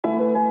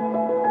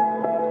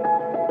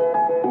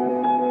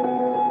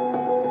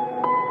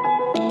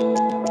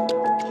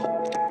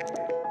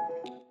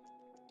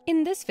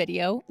this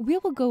video, we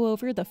will go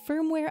over the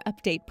firmware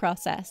update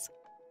process.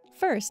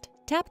 First,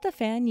 tap the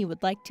fan you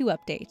would like to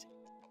update.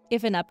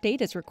 If an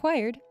update is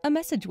required, a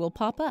message will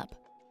pop up.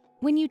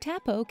 When you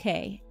tap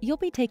OK, you'll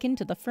be taken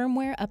to the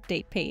firmware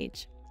update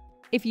page.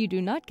 If you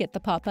do not get the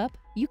pop-up,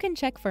 you can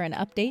check for an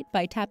update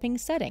by tapping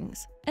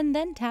Settings, and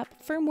then tap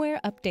Firmware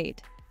Update.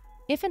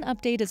 If an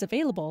update is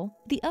available,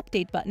 the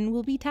Update button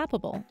will be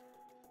tappable.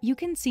 You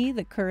can see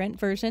the current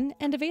version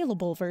and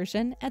available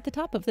version at the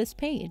top of this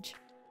page.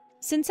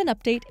 Since an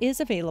update is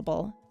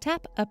available,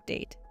 tap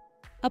Update.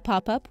 A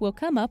pop-up will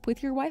come up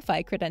with your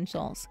Wi-Fi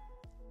credentials.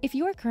 If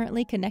you are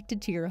currently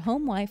connected to your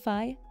home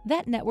Wi-Fi,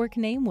 that network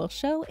name will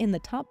show in the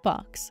top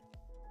box.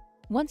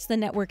 Once the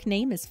network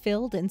name is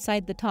filled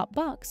inside the top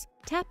box,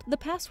 tap the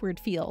password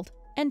field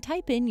and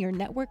type in your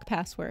network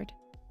password.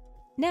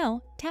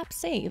 Now, tap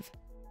Save.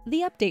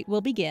 The update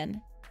will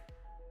begin.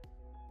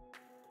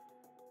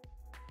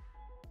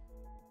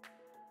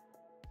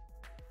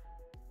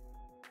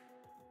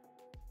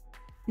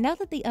 Now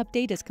that the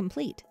update is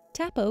complete,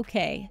 tap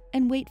OK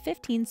and wait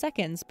 15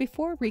 seconds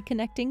before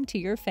reconnecting to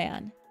your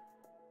fan.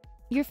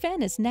 Your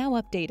fan is now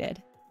updated.